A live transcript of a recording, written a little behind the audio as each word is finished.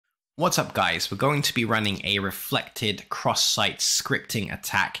What's up guys, we're going to be running a reflected cross-site scripting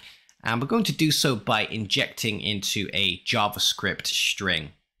attack, and we're going to do so by injecting into a JavaScript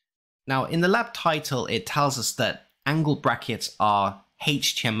string. Now in the lab title it tells us that angle brackets are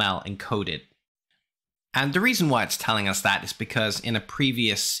HTML encoded. And the reason why it's telling us that is because in a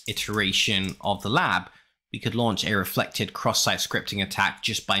previous iteration of the lab we could launch a reflected cross-site scripting attack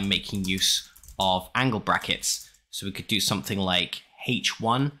just by making use of angle brackets. So we could do something like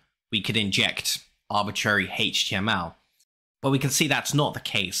h1, we could inject arbitrary HTML. But we can see that's not the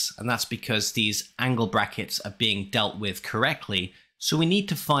case, and that's because these angle brackets are being dealt with correctly. So we need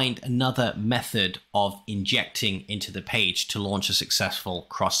to find another method of injecting into the page to launch a successful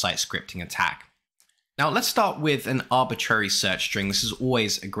cross-site scripting attack. Now let's start with an arbitrary search string. This is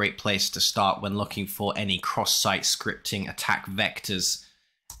always a great place to start when looking for any cross-site scripting attack vectors.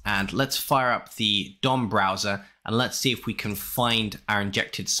 And let's fire up the DOM browser and let's see if we can find our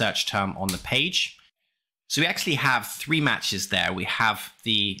injected search term on the page. So we actually have three matches there. We have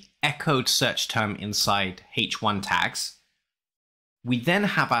the echoed search term inside h1 tags. We then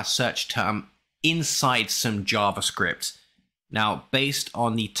have our search term inside some JavaScript. Now, based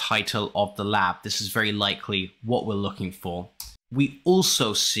on the title of the lab, this is very likely what we're looking for. We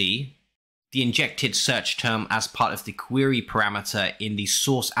also see the injected search term as part of the query parameter in the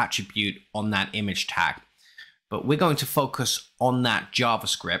source attribute on that image tag. But we're going to focus on that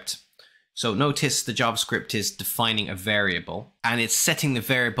JavaScript. So notice the JavaScript is defining a variable and it's setting the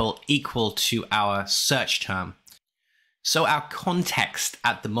variable equal to our search term. So our context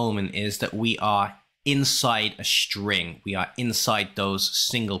at the moment is that we are inside a string. We are inside those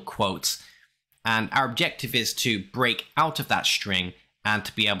single quotes. And our objective is to break out of that string and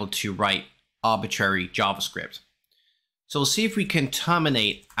to be able to write arbitrary JavaScript. So we'll see if we can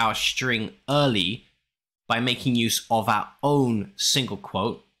terminate our string early by making use of our own single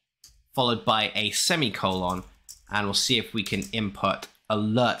quote, followed by a semicolon, and we'll see if we can input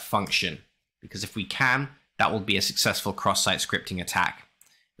alert function, because if we can, that will be a successful cross-site scripting attack.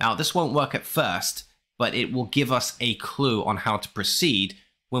 Now this won't work at first, but it will give us a clue on how to proceed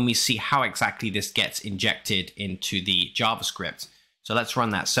when we see how exactly this gets injected into the JavaScript. So let's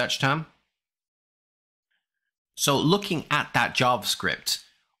run that search term. So looking at that JavaScript,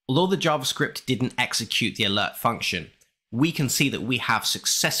 although the JavaScript didn't execute the alert function, we can see that we have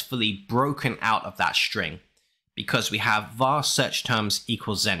successfully broken out of that string because we have var search terms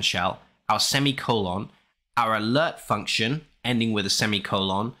equals zen_shell, our semicolon, our alert function ending with a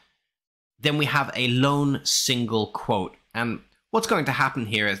semicolon, then we have a lone single quote. And what's going to happen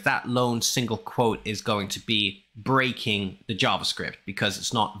here is that lone single quote is going to be breaking the JavaScript because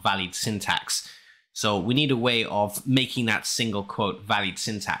it's not valid syntax. So we need a way of making that single quote valid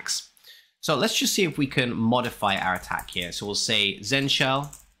syntax. So let's just see if we can modify our attack here. So we'll say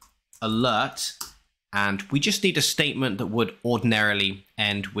zen_shell alert, and we just need a statement that would ordinarily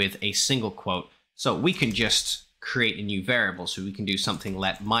end with a single quote. So we can just create a new variable. So we can do something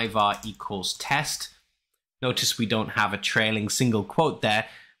let myvar equals test. Notice we don't have a trailing single quote there.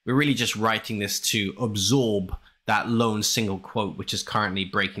 We're really just writing this to absorb that lone single quote, which is currently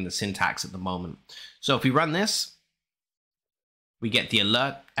breaking the syntax at the moment. So if we run this, we get the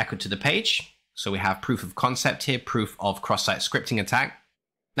alert echoed to the page. So we have proof of concept here, proof of cross-site scripting attack.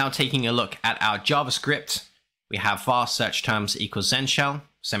 Now taking a look at our JavaScript, we have var search terms equals zen_shell,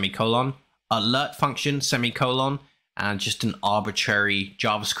 semicolon, alert function, semicolon, and just an arbitrary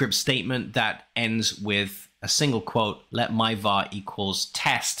JavaScript statement that ends with a single quote, let myvar equals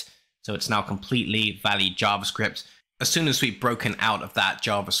test. So it's now completely valid JavaScript. As soon as we've broken out of that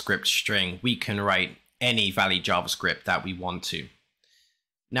JavaScript string, we can write any valid JavaScript that we want to.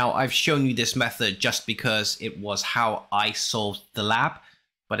 Now, I've shown you this method just because it was how I solved the lab,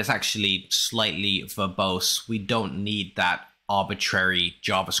 but it's actually slightly verbose. We don't need that arbitrary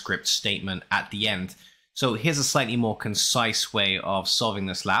JavaScript statement at the end. So here's a slightly more concise way of solving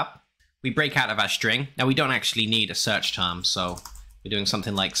this lab. We break out of our string. Now we don't actually need a search term, so we're doing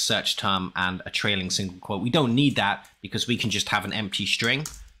something like search term and a trailing single quote. We don't need that because we can just have an empty string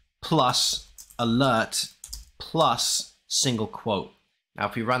plus alert plus single quote. Now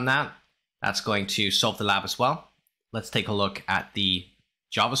if we run that, that's going to solve the lab as well. Let's take a look at the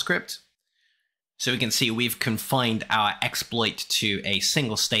JavaScript. So we can see we've confined our exploit to a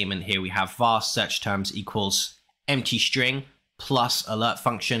single statement here. We have var search terms equals empty string plus alert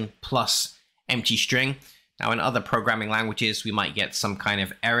function plus empty string. Now in other programming languages, we might get some kind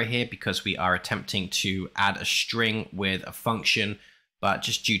of error here because we are attempting to add a string with a function, but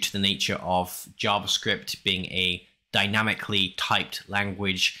just due to the nature of JavaScript being a dynamically typed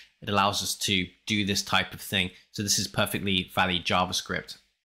language, it allows us to do this type of thing. So this is perfectly valid JavaScript.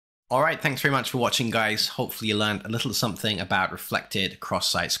 All right, thanks very much for watching, guys. Hopefully you learned a little something about reflected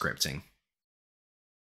cross-site scripting.